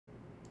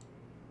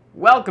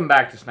Welcome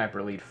back to Sniper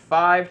Elite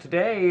 5.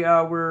 Today,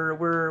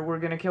 we're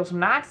gonna kill some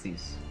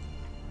Nazis.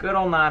 Good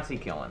old Nazi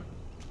killing.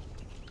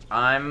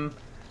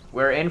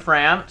 We're in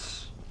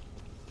France.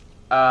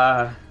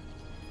 And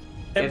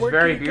It's we're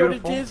very gonna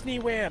beautiful. go to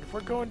Disneyland. We're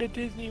going to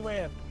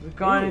Disneyland. We're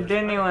going to Ooh,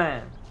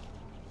 Disneyland.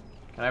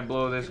 Can I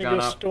blow this We're gun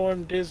gonna go up?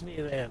 storm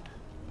Disneyland.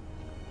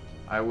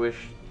 I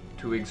wish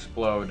to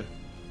explode.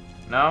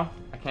 No,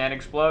 I can't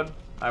explode.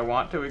 I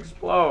want to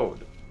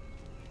explode.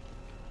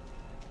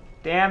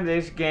 Damn,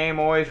 this game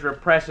always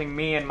repressing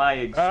me and my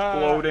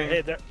exploding.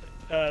 Hey,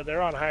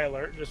 they're on high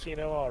alert, just so you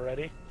know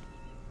already.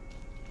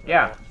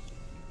 Yeah.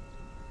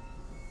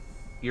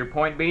 Your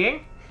point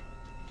being?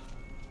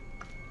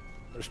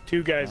 There's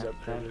two guys up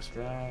there. Just...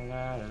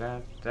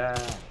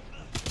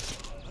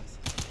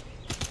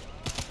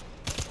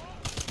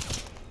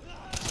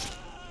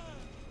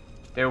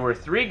 There were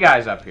 3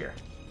 guys up here.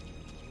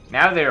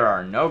 Now there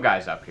are no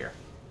guys up here.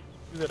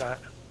 That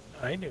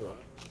I knew of.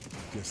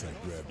 Guess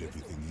I grabbed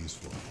everything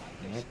useful.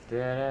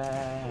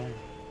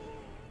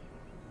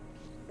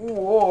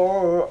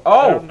 Whoa. I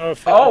Oh! don't know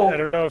if Oh! I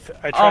don't know if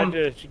I tried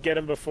to get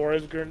him before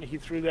he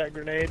threw that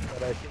grenade,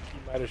 but I think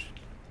he might have.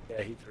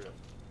 Yeah, he threw it.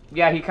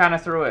 Yeah, he kind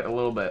of threw it a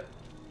little bit.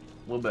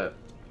 A little bit.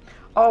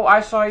 Oh, I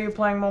saw you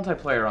playing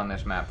multiplayer on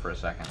this map for a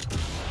second.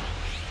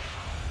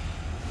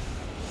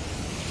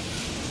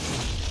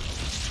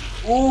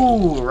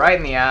 Ooh, right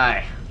in the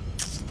eye.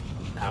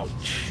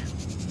 Ouch.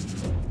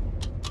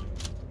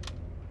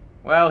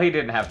 Well, he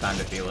didn't have time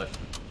to feel it.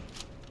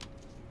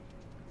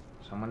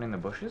 Someone in the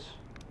bushes?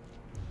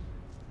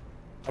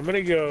 I'm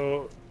gonna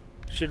go.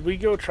 Should we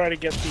go try to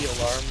get the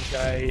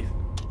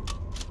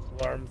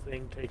alarm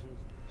thing taken?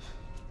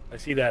 I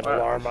see that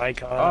alarm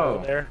icon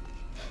over there.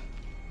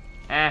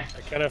 I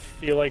kind of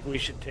feel like we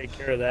should take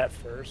care of that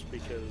first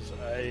because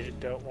I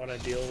don't want to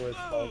deal with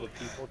all the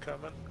people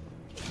coming.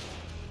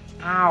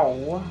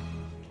 Ow.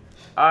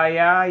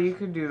 Yeah, you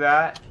could do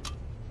that.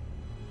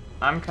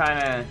 I'm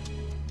kind of...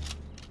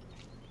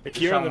 If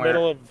you're in the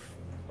middle of,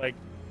 like,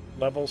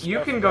 level stuff...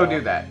 You can go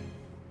do that.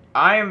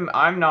 I'm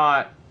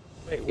not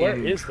Wait, where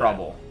in is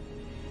trouble.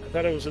 That? I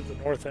thought it was at the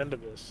north end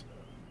of this.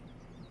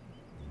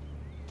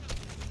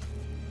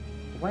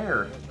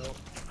 Where? I don't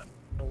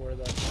know where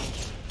that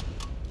is.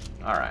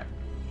 Alright.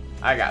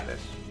 I got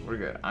this. We're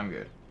good. I'm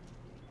good.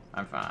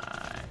 I'm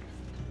fine.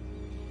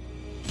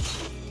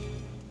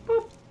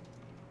 Boop.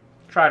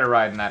 Try to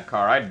ride in that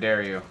car. I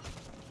dare you.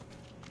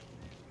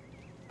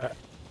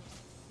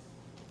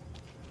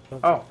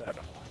 Oh. That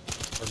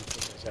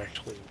thing is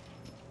actually...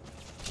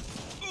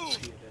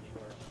 see it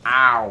anywhere.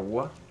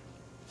 Ow.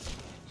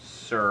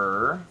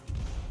 Sir.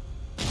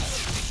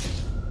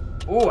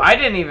 Ooh, I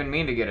didn't even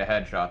mean to get a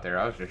headshot there.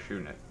 I was just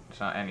shooting it.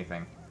 It's not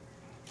anything.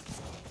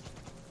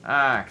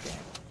 Okay.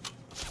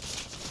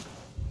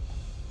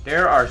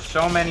 There are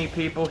so many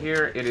people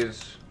here, it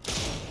is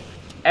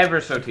ever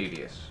so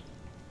tedious.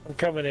 I'm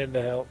coming in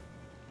to help.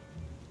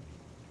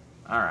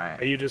 Alright.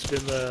 Are you just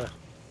in the...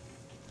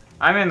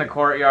 I'm in the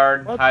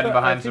courtyard, What hiding the-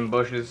 behind I some think-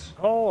 bushes.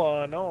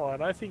 Hold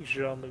on. I think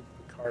Jean the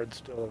card's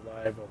still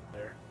alive up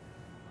there.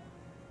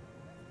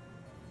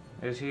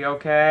 Is he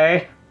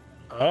okay?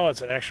 Oh,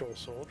 it's an actual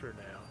soldier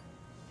now.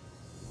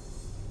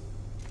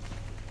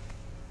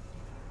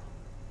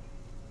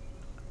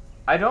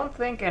 I don't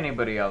think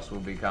anybody else will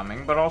be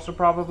coming, but also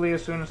probably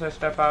as soon as I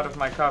step out of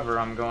my cover,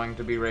 I'm going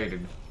to be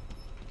raided.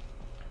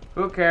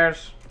 Who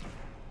cares?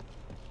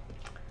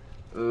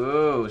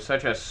 Ooh,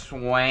 such a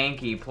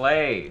swanky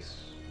place.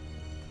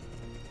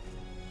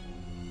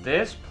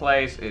 This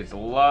place is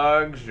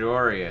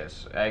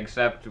luxurious,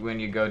 except when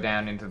you go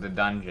down into the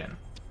dungeon.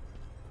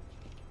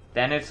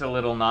 Then it's a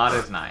little not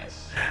as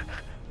nice.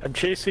 I'm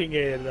chasing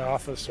an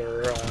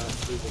officer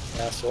through the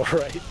castle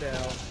right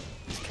now.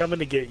 He's coming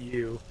to get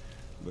you.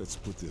 Let's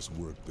put this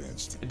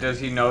workbench together. Does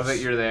he know that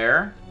you're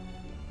there?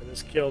 I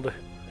just killed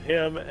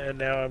him, and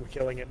now I'm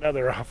killing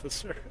another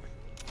officer.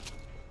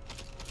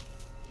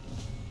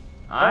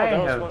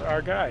 That was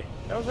our guy.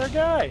 That was our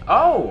guy.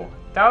 Oh,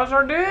 that was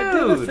our dude.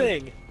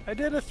 I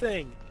did a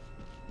thing.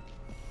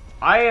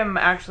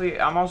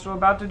 I'm also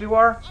about to do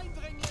our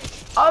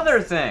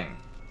other thing.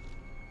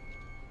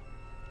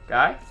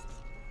 Guy?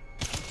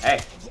 Hey,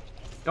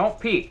 don't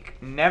peek.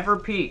 Never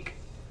peek.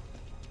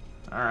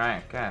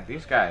 Alright, God,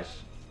 these guys.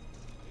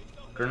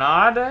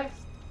 Grenade?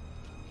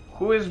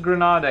 Who is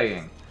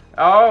grenading?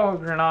 Oh,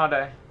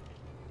 grenade.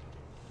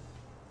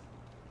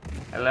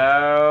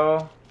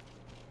 Hello?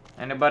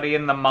 Anybody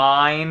in the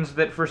mines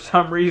that for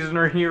some reason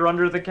are here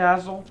under the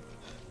castle?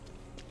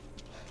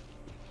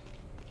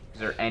 Is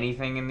there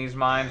anything in these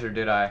mines, or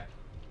did I...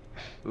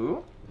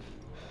 Ooh?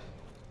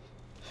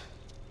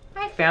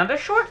 I found a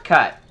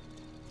shortcut!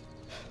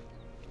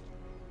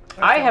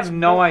 I have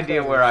no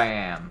idea where I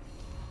am.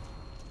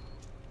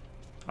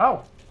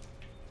 Oh.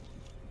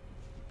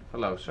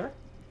 Hello, sir.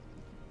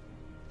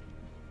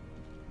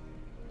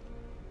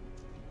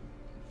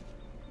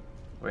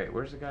 Wait,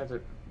 where's the guy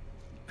that...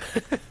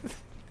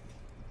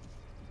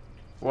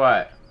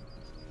 What?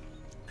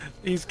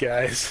 These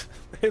guys,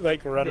 they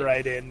like run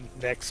right in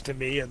next to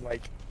me and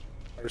like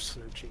are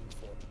searching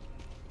for me.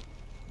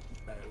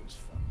 It was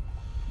fun.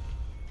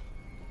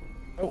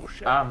 Oh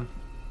shit.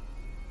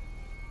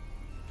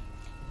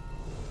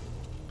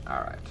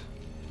 Alright.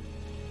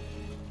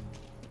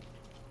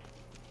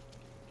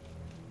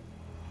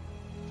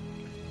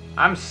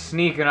 I'm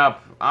sneaking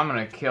up. I'm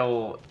gonna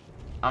kill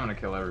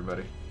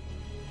everybody.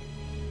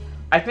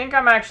 I think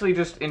I'm actually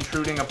just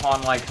intruding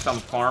upon, like, some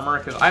farmer,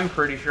 because I'm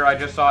pretty sure I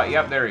just saw it.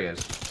 Yep, there he is.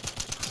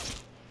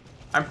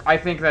 I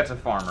think that's a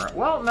farmer.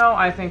 Well, no,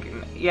 I think...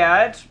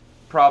 Yeah, it's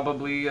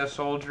probably a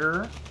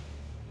soldier.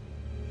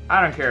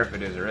 I don't care if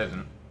it is or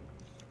isn't.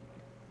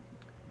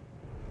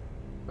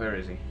 Where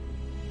is he?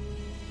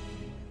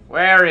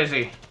 Where is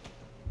he?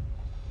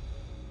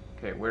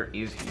 Okay, where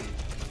is he?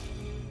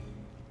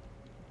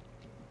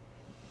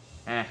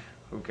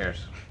 Who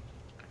cares?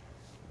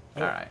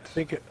 Alright.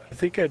 I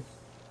think I'd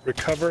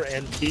recover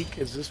antique.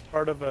 Is this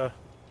part of a...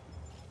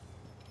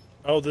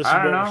 Oh, this is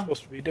what we're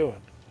supposed to be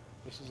doing.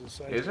 This is a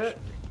side mission. Is it?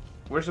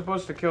 We're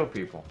supposed to kill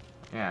people.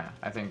 Yeah,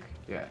 I think,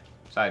 yeah.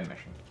 Side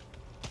mission.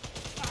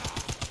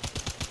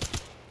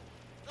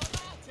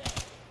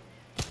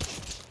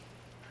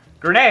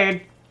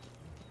 Grenade!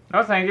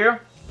 No, thank you.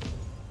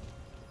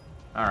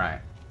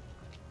 Alright.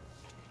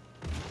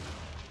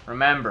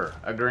 Remember,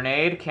 a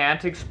grenade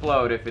can't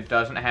explode if it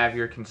doesn't have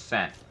your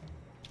consent.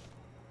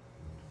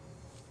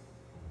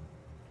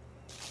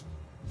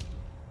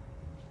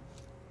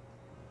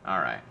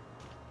 Alright.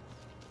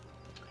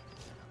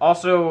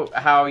 Also,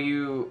 how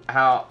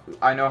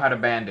I know how to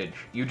bandage.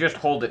 You just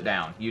hold it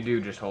down. You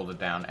do just hold it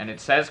down. And it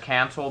says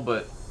cancel,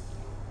 but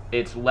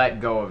it's let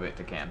go of it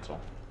to cancel.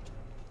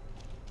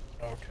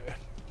 Okay.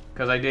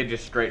 Because I did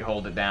just straight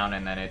hold it down,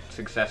 and then it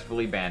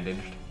successfully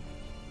bandaged.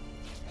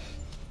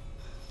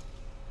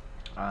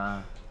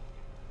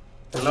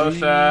 Hello,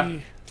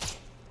 sir.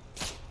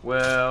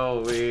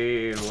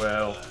 We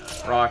will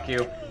rock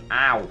you.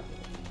 Ow.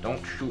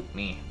 Don't shoot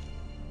me.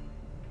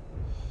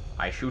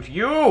 I shoot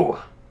you!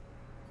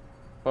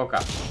 Woke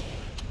up.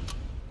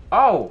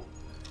 Oh!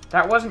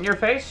 That wasn't your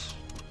face?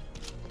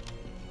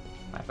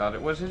 I thought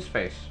it was his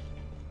face.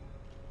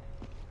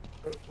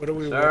 What are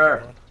we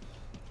working on?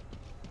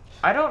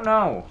 I don't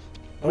know.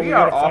 Oh, we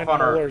are off on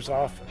Moller's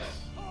office.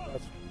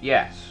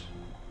 Yes.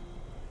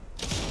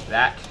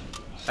 That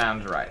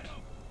sounds right.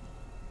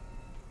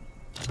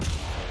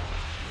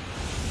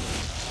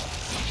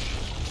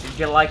 Did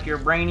you like your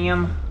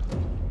brainium?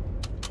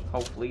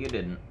 Hopefully you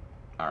didn't.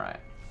 Alright.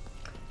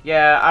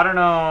 Yeah, I don't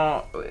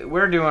know.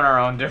 We're doing our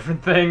own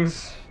different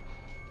things.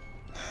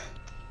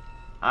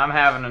 I'm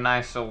having a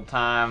nice old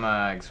time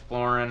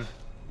exploring.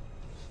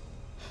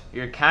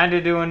 You're kind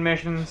of doing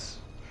missions.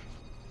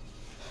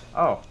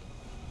 Oh.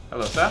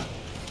 Hello, sir.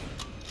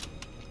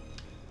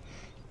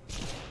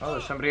 Oh,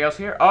 there's somebody else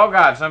here? Oh,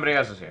 God, somebody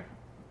else is here.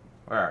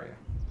 Where are you?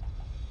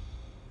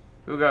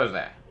 Who goes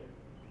there?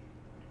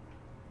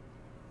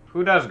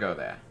 Who does go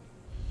there?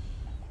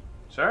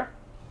 Sir?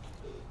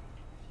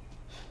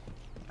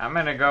 I'm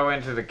gonna go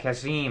into the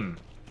casino.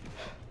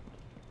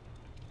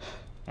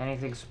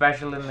 Anything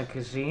special in the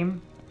casino?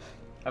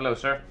 Hello,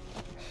 sir.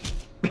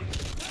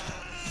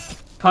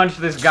 Punched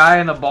this guy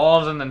in the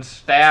balls and then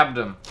stabbed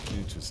him.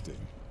 Interesting.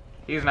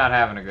 He's not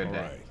having a good day.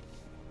 Alright.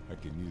 I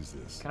can use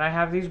this. Can I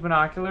have these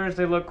binoculars?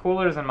 They look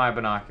cooler than my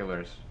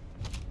binoculars.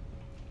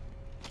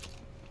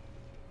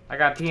 I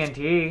got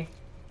TNT.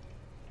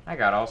 I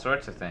got all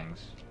sorts of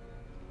things.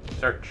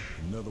 Search.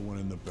 Another one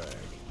in the bag.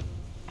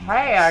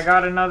 Hey, I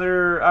got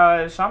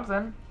another,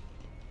 something.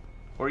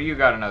 Or you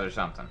got another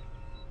something.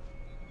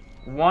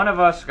 One of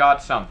us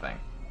got something.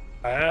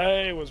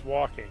 I was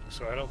walking,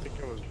 so I don't think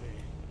it was me.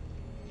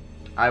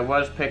 I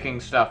was picking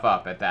stuff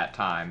up at that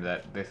time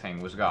that the thing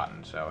was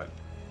gotten, so it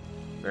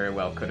very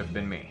well could have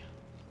been me.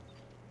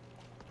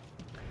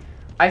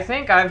 I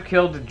think I've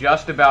killed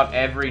just about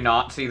every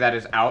Nazi that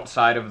is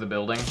outside of the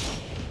building.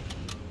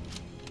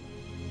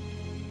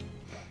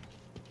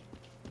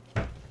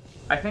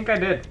 I think I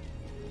did.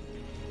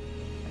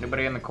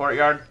 Anybody in the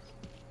courtyard?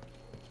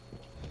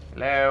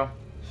 Hello?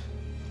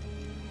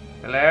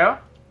 Hello?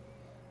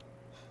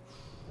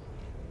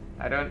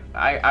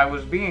 I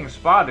was being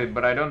spotted,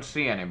 but I don't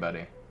see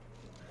anybody.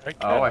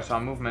 Oh, I saw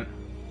movement.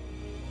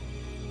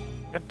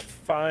 I can't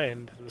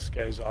find this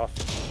guy's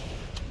office.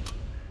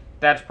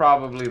 That's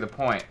probably the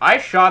point. I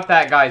shot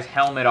that guy's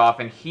helmet off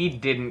and he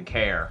didn't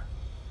care.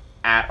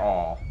 At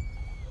all.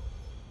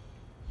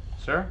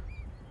 Sir?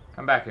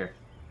 Come back here.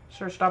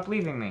 Sir, stop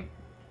leaving me.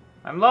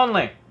 I'm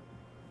lonely.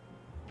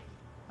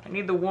 I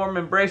need the warm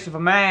embrace of a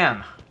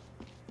man.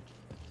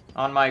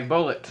 On my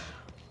bullet.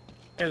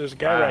 Hey, there's a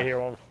guy right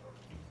here.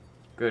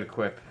 Good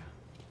quip.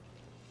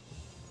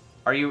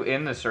 Are you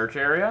in the search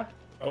area?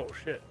 Oh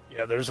shit!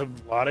 Yeah, there's a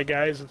lot of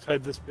guys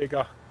inside this big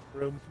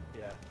room.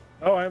 Yeah.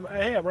 Oh, I'm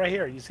right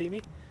here. You see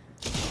me?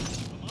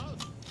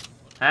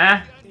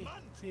 Huh?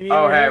 See me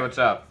oh, hey, what's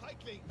up?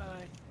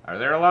 Hi. Are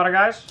there a lot of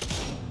guys?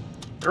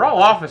 They're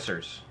all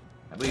officers.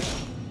 At least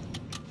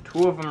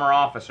 2 of them are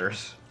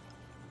officers.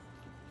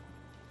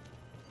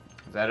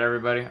 Is that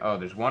everybody? Oh,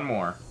 there's one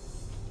more.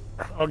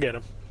 I'll get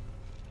him.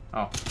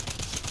 Oh.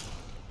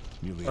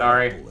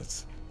 Sorry.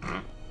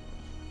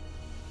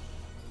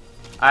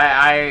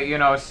 You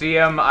know, see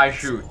him, I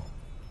shoot.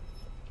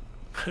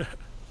 This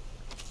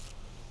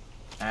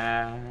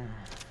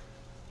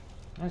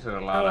is a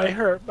lot I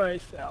hurt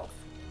myself.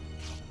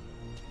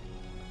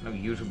 No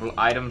usable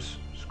items.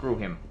 Screw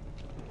him.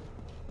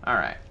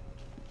 Alright.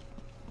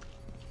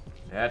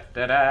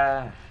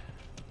 Da-da-da.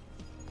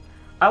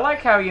 I like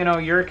how, you know,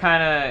 you're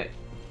kind of...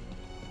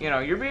 You know,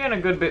 you're being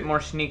a good bit more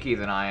sneaky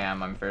than I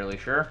am, I'm fairly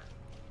sure.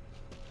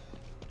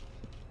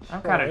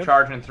 I'm kind of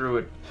charging through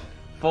at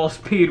full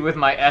speed with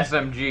my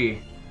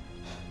SMG.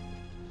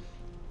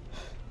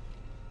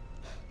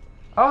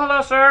 Oh,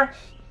 hello, sir.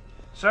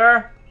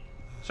 Sir.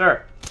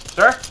 Sir.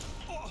 Sir?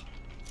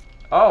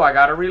 Oh, I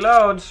gotta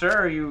reload.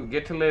 Sir, you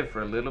get to live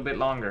for a little bit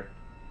longer.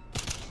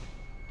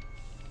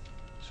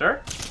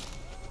 Sir?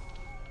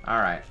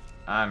 Alright.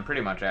 I'm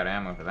pretty much out of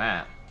ammo for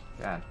that.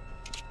 God.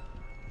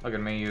 Look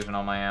at me using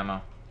all my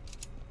ammo.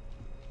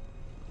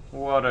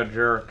 What a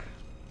jerk.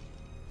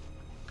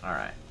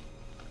 Alright.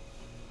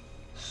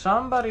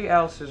 Somebody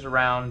else is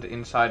around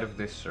inside of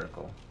this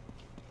circle.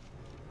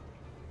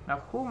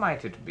 Now, who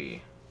might it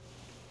be?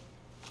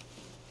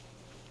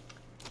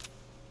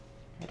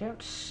 I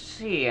don't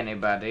see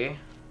anybody.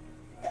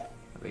 Are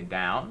they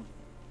down?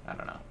 I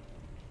don't know.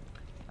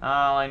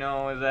 All I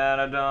know is that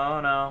I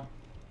don't know.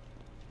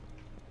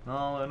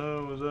 All I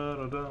know is that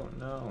I don't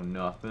know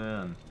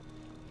nothing.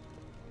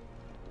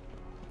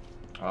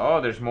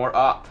 Oh, there's more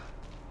up.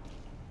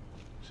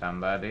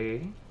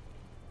 Somebody?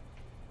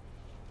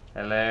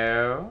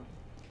 Hello?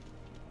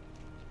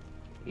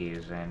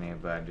 Is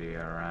anybody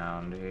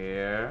around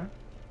here?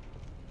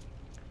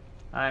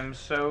 I'm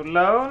so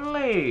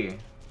lonely.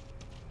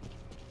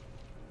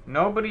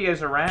 Nobody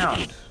is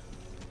around.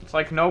 It's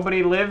like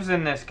nobody lives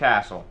in this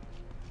castle.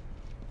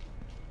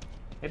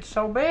 It's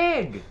so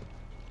big.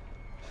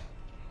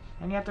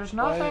 And yet there's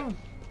nothing.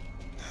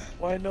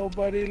 Why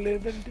nobody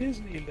live in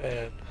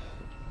Disneyland?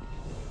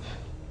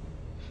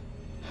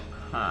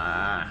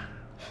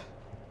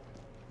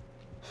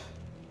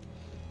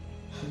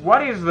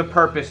 What is the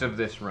purpose of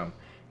this room?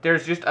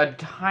 There's just a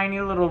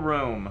tiny little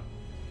room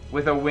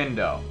with a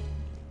window.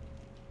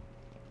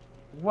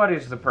 What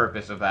is the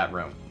purpose of that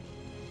room?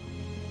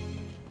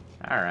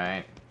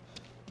 Alright.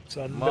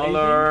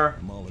 Moller.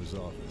 Moller's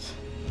office.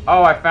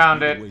 Oh, I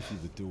found it. Way through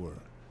the door.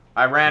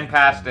 I ran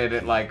past it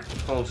at like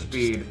full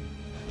speed.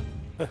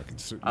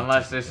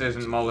 Unless this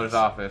isn't Moller's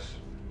office.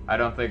 I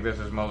don't think this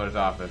is Moller's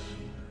office.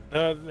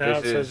 No, now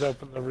it says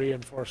open the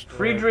reinforced door.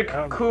 Friedrich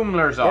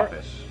Kummler's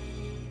office.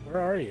 Where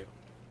are you?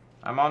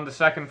 I'm on the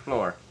 2nd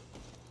floor.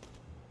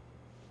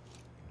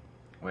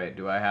 Wait,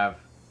 do I have...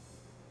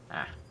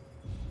 Ah.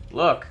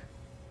 Look.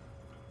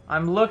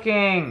 I'm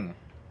looking.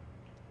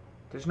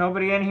 There's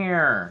nobody in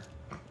here.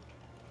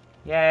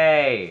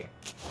 Yay.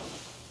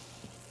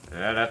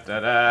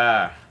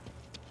 Da-da-da-da.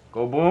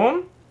 Go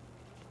boom.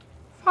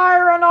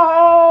 Fire in the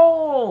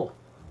hole.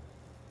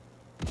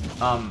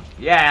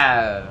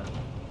 Yeah.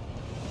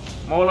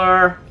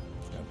 Moller.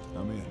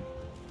 I'm in.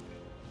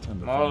 Time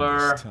to Moller.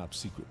 find this top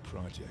secret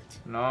project.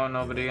 No,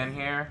 nobody in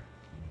here.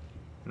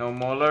 No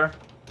Moller.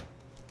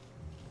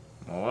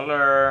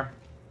 Moller.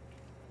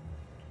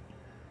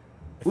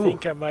 I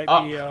think I might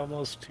be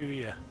almost to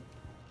you.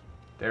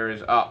 There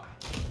is up.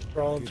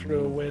 Crawling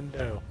through a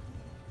window.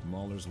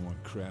 Maulers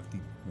want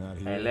crafty. Not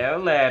here. Hello,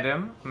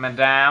 madam.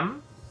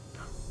 Madame.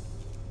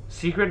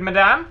 Secret,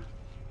 madame?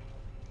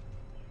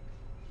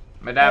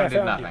 Madame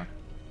did nothing. You.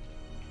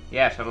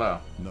 Yes, hello.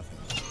 Nothing.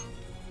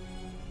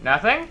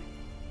 Nothing?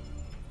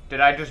 Did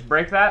I just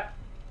break that?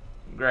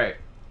 Great.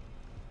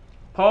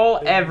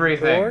 Pull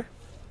everything.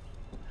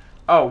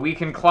 Oh, we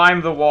can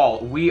climb the wall.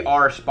 We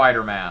are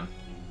Spider-Man.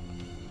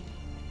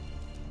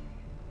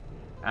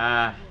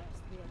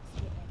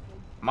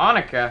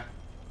 Monica?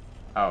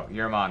 Oh,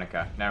 you're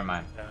Monica. Never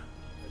mind. Yeah,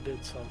 I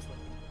did something.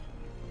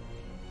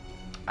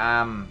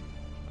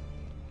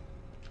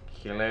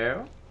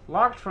 Hello?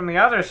 Locked from the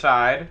other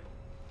side?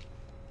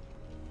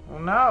 Well,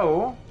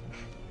 no.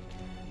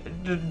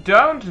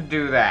 Don't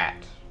do that.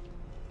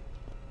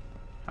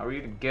 How are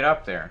you to get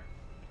up there?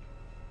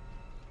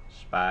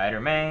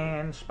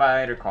 Spider-Man,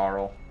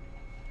 Spider-Carl.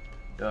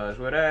 Does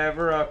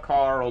whatever a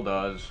Carl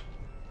does.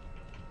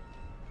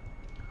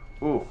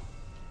 Ooh.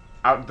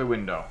 Out the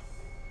window.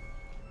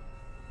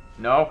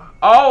 No.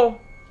 Oh!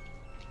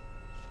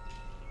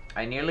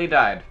 I nearly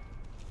died.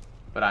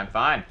 But I'm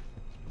fine.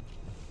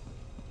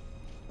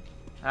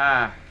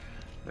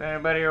 Is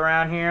anybody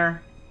around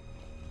here?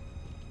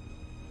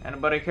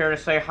 Anybody care to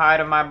say hi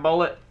to my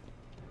bullet?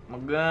 My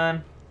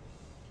gun?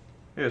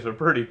 It's a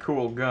pretty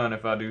cool gun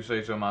if I do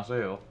say so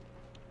myself.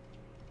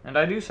 And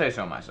I do say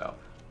so myself.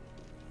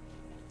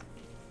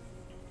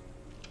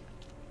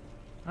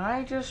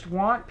 I just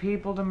want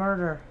people to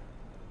murder.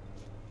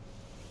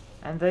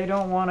 And they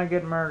don't want to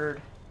get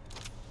murdered.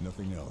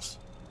 Nothing else.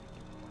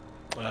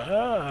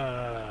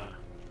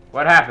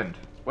 What happened?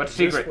 What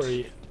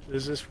secret?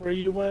 Is this where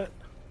you went?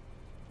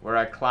 Where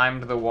I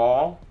climbed the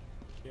wall?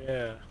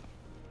 Yeah.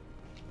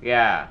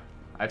 Yeah.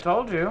 I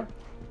told you.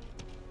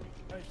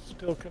 I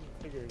still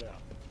couldn't figure it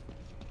out.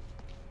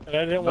 And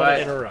I didn't want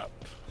to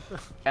interrupt.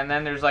 And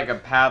then there's like a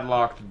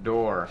padlocked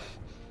door.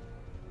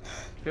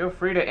 Feel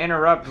free to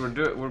interrupt.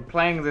 We're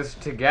playing this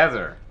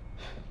together.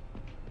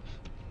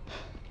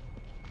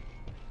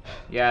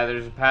 Yeah,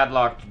 there's a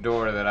padlocked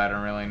door that I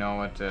don't really know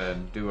what to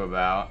do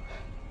about.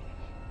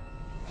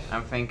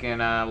 I'm thinking,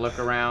 look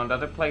around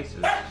other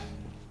places.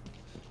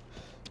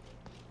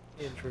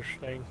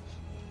 Interesting.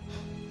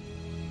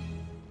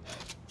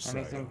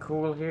 Anything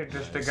cool here?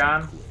 Just a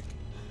gun?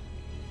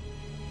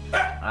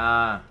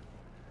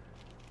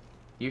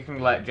 You can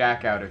let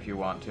Jack out if you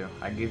want to.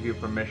 I give you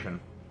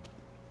permission.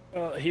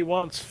 He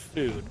wants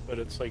food, but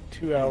it's like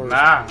 2 hours.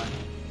 Nah.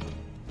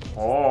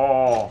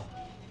 Oh.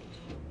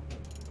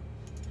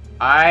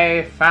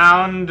 I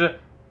found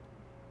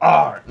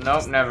art.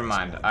 Nope, never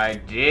mind. I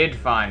did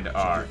find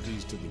art.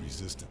 These to the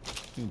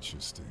resistance.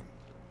 Interesting.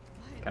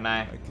 Can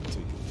I? I can take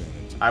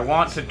advantage. I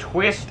want to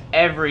twist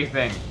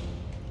everything.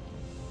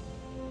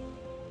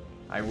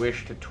 I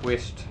wish to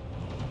twist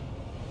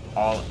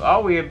all of...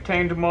 Oh, we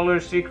obtained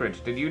Moller's secrets.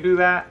 Did you do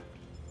that?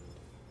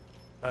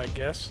 I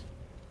guess.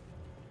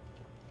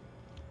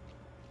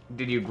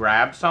 Did you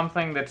grab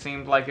something that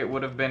seemed like it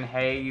would have been,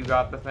 hey, you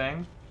got the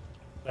thing?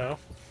 No.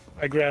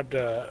 I grabbed,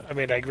 some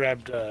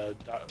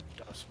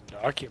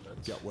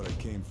documents. Got what I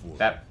came for.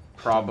 That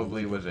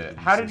probably was it.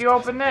 How did you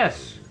open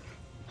this?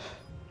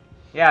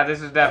 Yeah,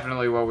 this is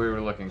definitely what we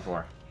were looking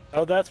for.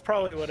 Oh, that's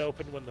probably what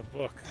opened when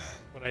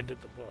I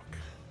did the book.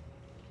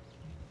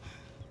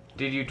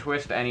 Did you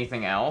twist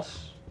anything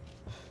else?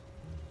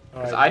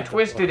 Oh, 'Cause I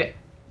twisted it.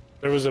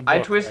 There was a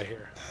book right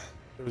here.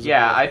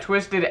 Yeah, I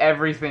twisted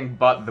everything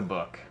but the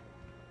book.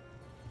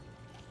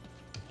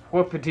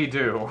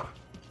 Whoopity-doo.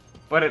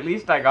 But at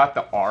least I got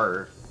the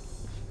art.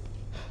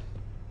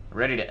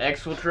 Ready to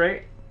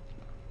exfiltrate?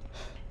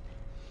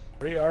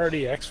 Are you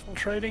already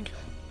exfiltrating?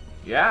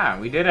 Yeah,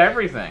 we did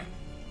everything.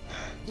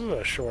 This is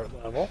a short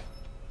level.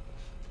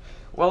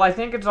 Well, I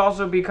think it's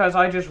also because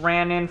I just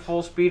ran in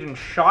full speed and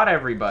shot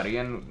everybody,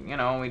 and, you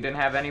know, we didn't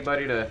have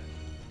anybody to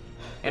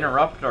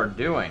interrupt our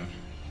doing.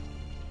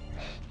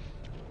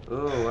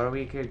 Ooh, or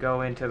we could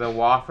go into the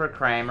Waffle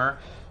Kramer.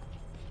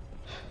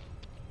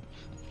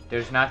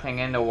 There's nothing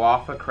in the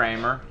Waffle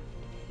Kramer.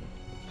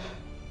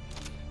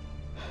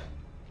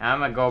 I'm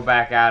gonna go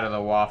back out of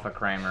the Waffle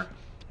Kramer.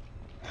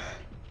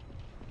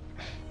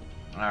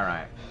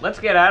 Alright, let's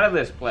get out of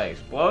this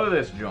place. Blow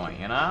this joint,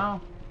 you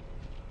know?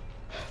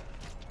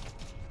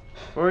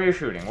 Who are you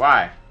shooting?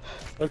 Why?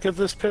 Look at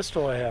this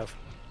pistol I have.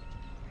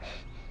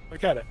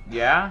 Look at it.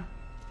 Yeah?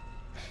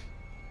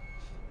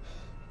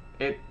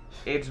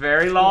 It's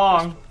very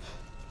long.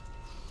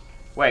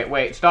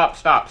 Wait, stop.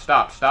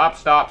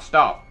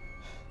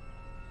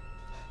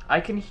 I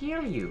can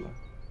heal you.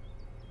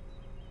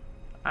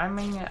 I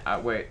mean,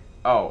 wait.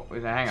 Oh,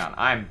 hang on.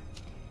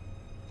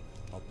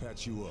 I'll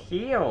patch you up.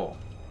 Heal.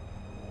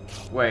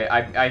 Wait,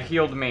 I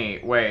healed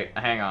me. Wait,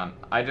 hang on.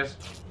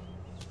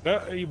 No,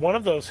 one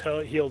of those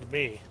healed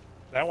me.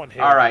 That one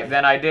healed Alright, me.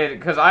 then I did,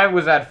 because I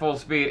was at full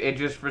speed, it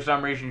just for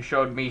some reason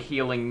showed me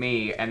healing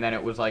me, and then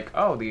it was like,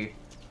 oh, the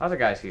other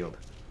guy's healed.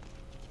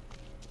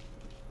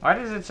 Why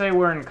does it say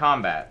we're in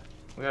combat?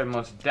 We are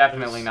most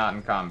definitely not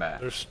in combat.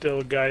 There's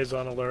still guys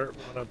on alert,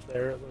 one up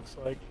there, it looks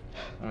like.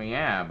 Well,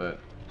 yeah, but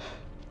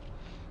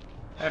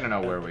I don't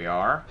know where we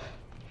are.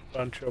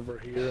 Bunch over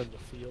here in the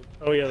field.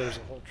 Oh yeah, there's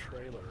a whole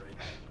trailer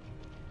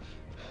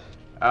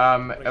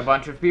right A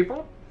bunch of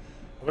people?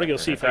 I'm gonna go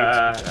see if I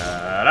can see.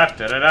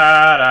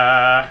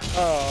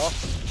 Oh.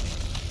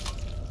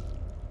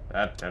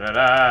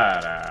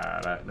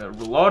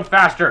 Load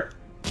faster!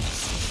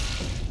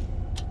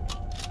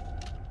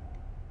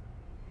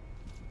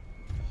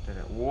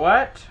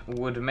 What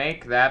would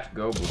make that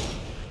go boom?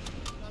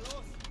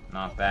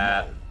 Not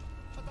that.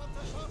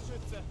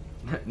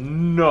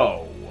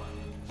 No.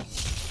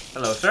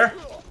 Hello, sir.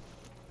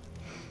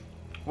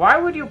 Why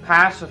would you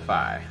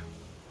pacify?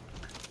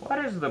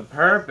 What is the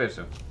purpose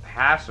of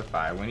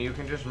pacify when you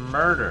can just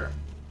murder?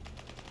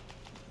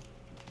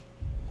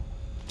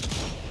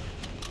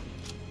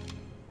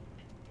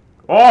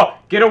 Oh!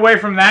 Get away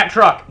from that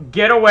truck!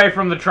 Get away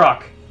from the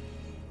truck!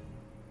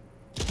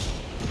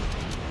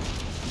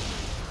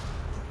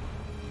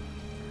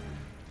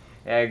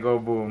 Yeah, go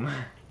boom.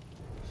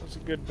 That's a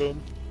good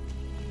boom.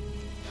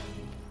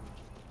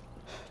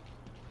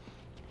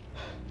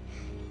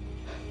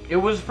 It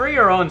was for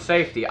your own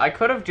safety. I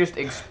could have just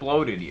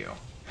exploded you.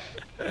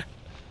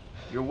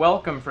 You're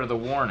welcome for the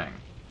warning.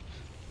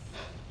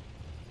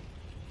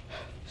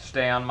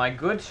 Stay on my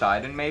good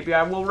side and maybe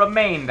I will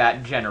remain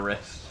that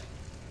generous.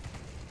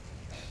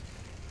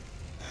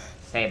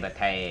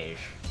 Sabotage.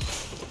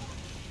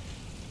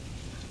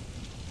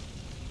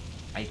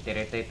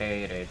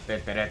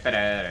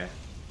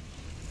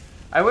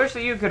 I wish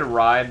that you could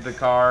ride the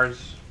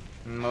cars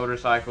and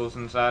motorcycles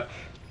and such.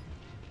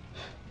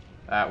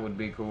 That would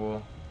be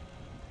cool.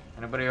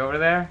 Anybody over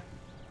there?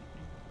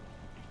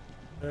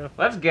 Yeah.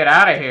 Let's get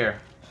out of here.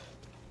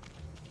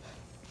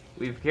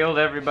 We've killed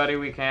everybody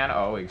we can.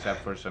 Oh,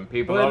 except for some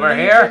people over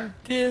here.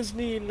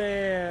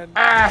 Disneyland.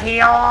 Ah,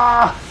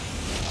 here!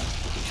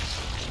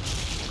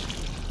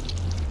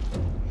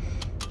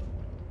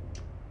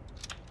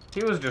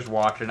 He was just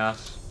watching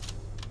us.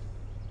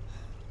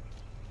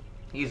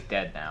 He's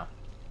dead now.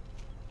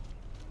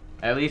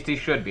 At least he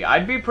should be.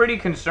 I'd be pretty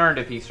concerned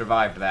if he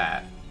survived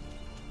that.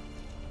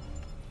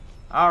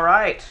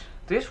 Alright.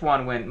 This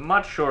one went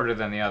much shorter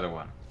than the other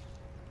one.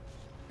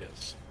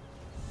 Yes.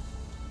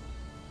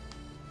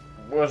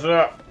 What's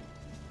up?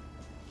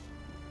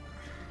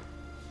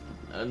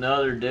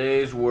 Another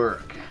day's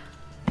work.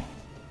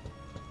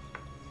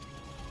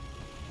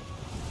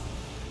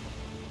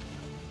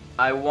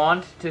 I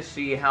want to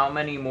see how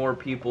many more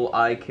people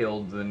I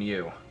killed than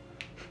you.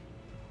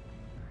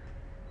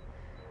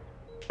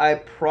 I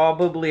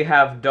probably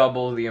have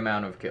double the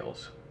amount of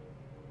kills.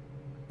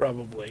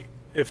 Probably,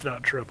 if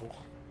not triple.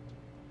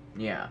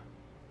 Yeah.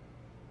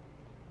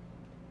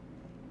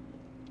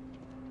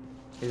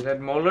 Is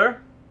that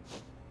Moller?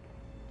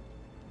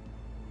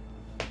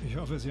 Ich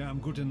hoffe, Sie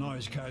haben gute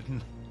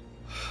Neuigkeiten.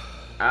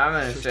 I'm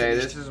gonna say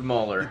this is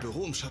Moller. Ihr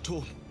Büro im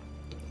Chateau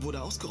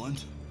wurde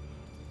ausgeräumt.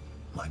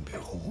 Mein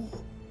Büro?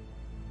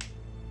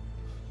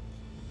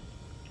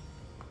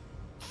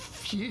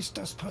 Wie ist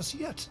das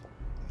passiert?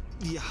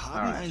 Wir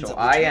haben Alright, einen so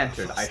I Saboteur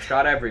entered, I erfasst.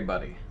 shot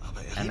everybody, Aber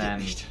and redet then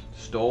nicht.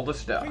 stole the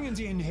stuff. Bringen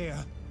Sie ihn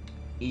her.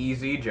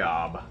 Easy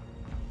job.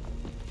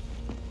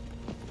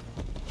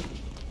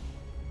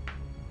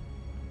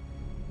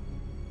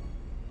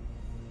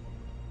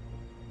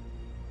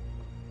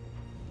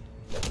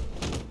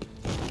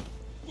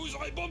 Vous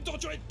aurez beau me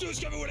torturer tout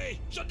ce que vous voulez,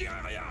 je ne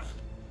dirai rien.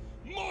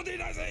 Mandez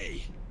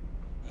nazi.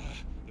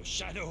 Le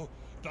shadow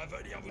va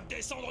venir vous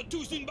descendre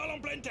tous d'une balle en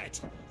pleine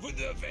tête. Vous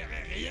ne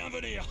verrez rien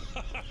venir.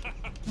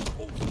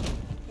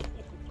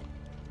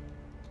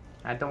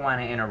 I don't want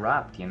to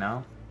interrupt, you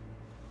know?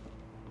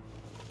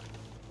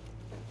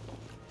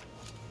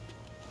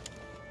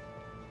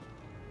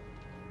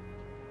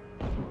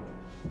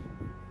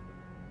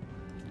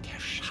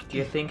 Do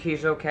you think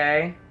he's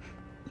okay?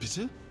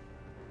 Bitte?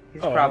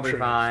 He's Oh, I'm probably sure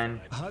he's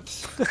fine.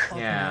 Hat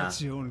Ja.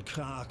 Operation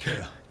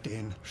Krake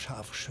den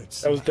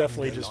Scharfschützen That was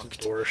definitely just a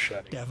angelockt. door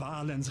shutting. Der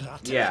Walens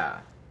Ratte Yeah.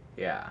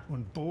 Yeah.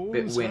 und Bit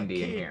Bohns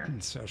windy in here.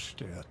 Raketen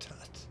zerstört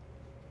hat.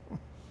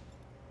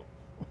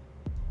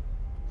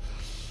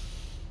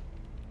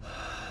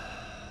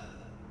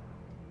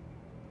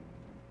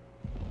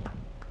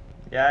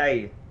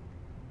 Yay.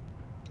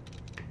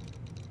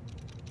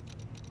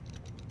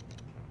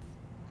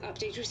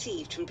 Update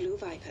received from Blue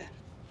Viper.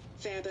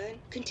 Fairburn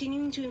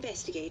continuing to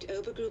investigate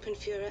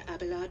Obergruppenführer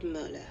Abelard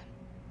Moller.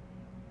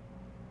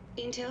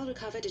 Intel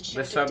recovered at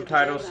The Chateau de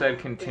subtitle Bavarois said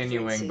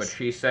continuing, but references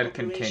she said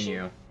Operation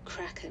continue.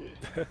 Kraken.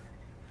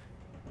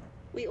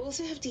 We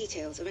also have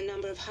details of a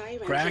number of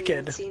high-ranking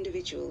Kraken. Nazi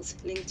individuals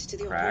linked to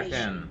the operation.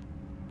 Kraken.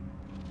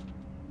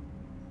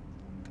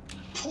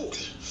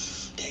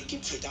 Vogel, der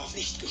Gipfel darf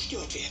nicht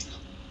gestört werden.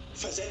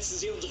 Versetzen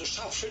Sie unsere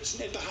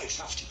Scharfschützen in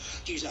Bereitschaft.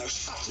 Dieser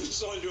Schatten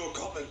soll nur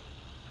kommen.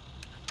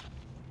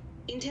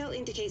 Intel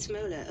indicates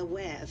Moller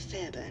aware of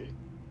Fairburn.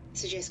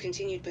 Suggests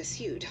continued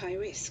pursuit high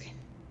risk,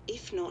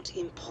 if not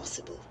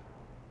impossible.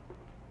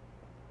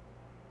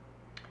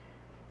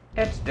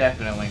 It's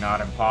definitely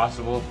not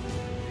impossible.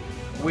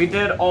 We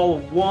did all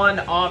one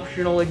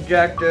optional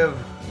objective.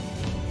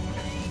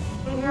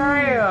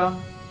 Yeah.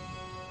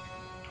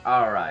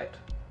 Alright.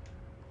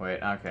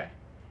 Wait, okay.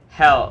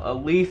 Hell, a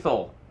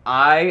lethal.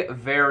 I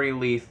very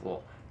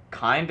lethal.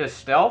 Kinda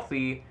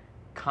stealthy,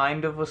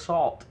 kind of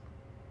assault.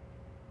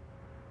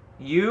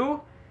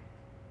 You?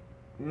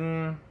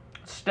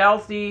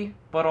 Stealthy,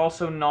 but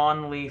also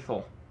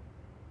non-lethal.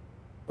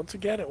 Once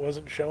again, it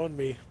wasn't showing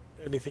me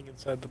anything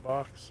inside the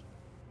box.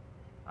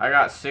 I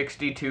got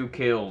 62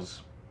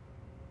 kills.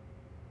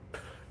 How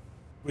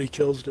many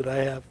kills did I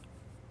have?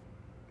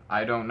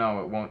 I don't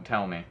know, it won't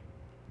tell me.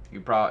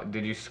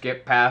 Did you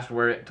skip past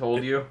where it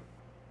told you?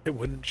 It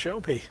wouldn't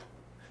show me.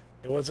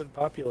 It wasn't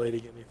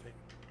populating anything.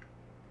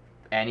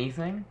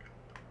 Anything?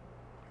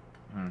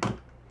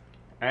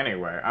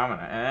 Anyway, I'm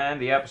gonna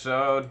end the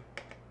episode.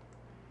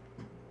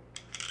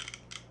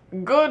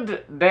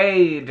 Good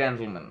day,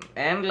 gentlemen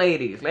and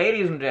ladies.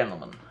 Ladies and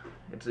gentlemen.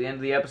 It's the end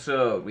of the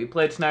episode. We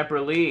played Sniper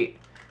Elite.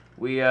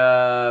 We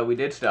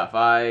did stuff.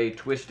 I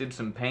twisted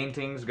some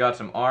paintings, got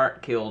some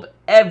art, killed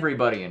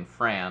everybody in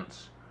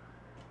France.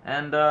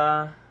 And,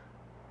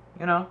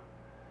 you know,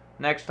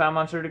 next time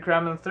on Surdy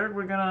Crime in the Third,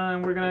 we're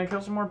gonna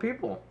kill some more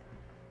people.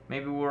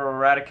 Maybe we'll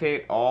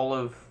eradicate all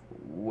of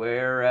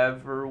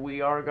wherever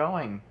we are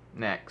going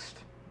next.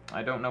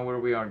 I don't know where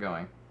we are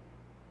going.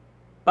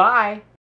 Bye!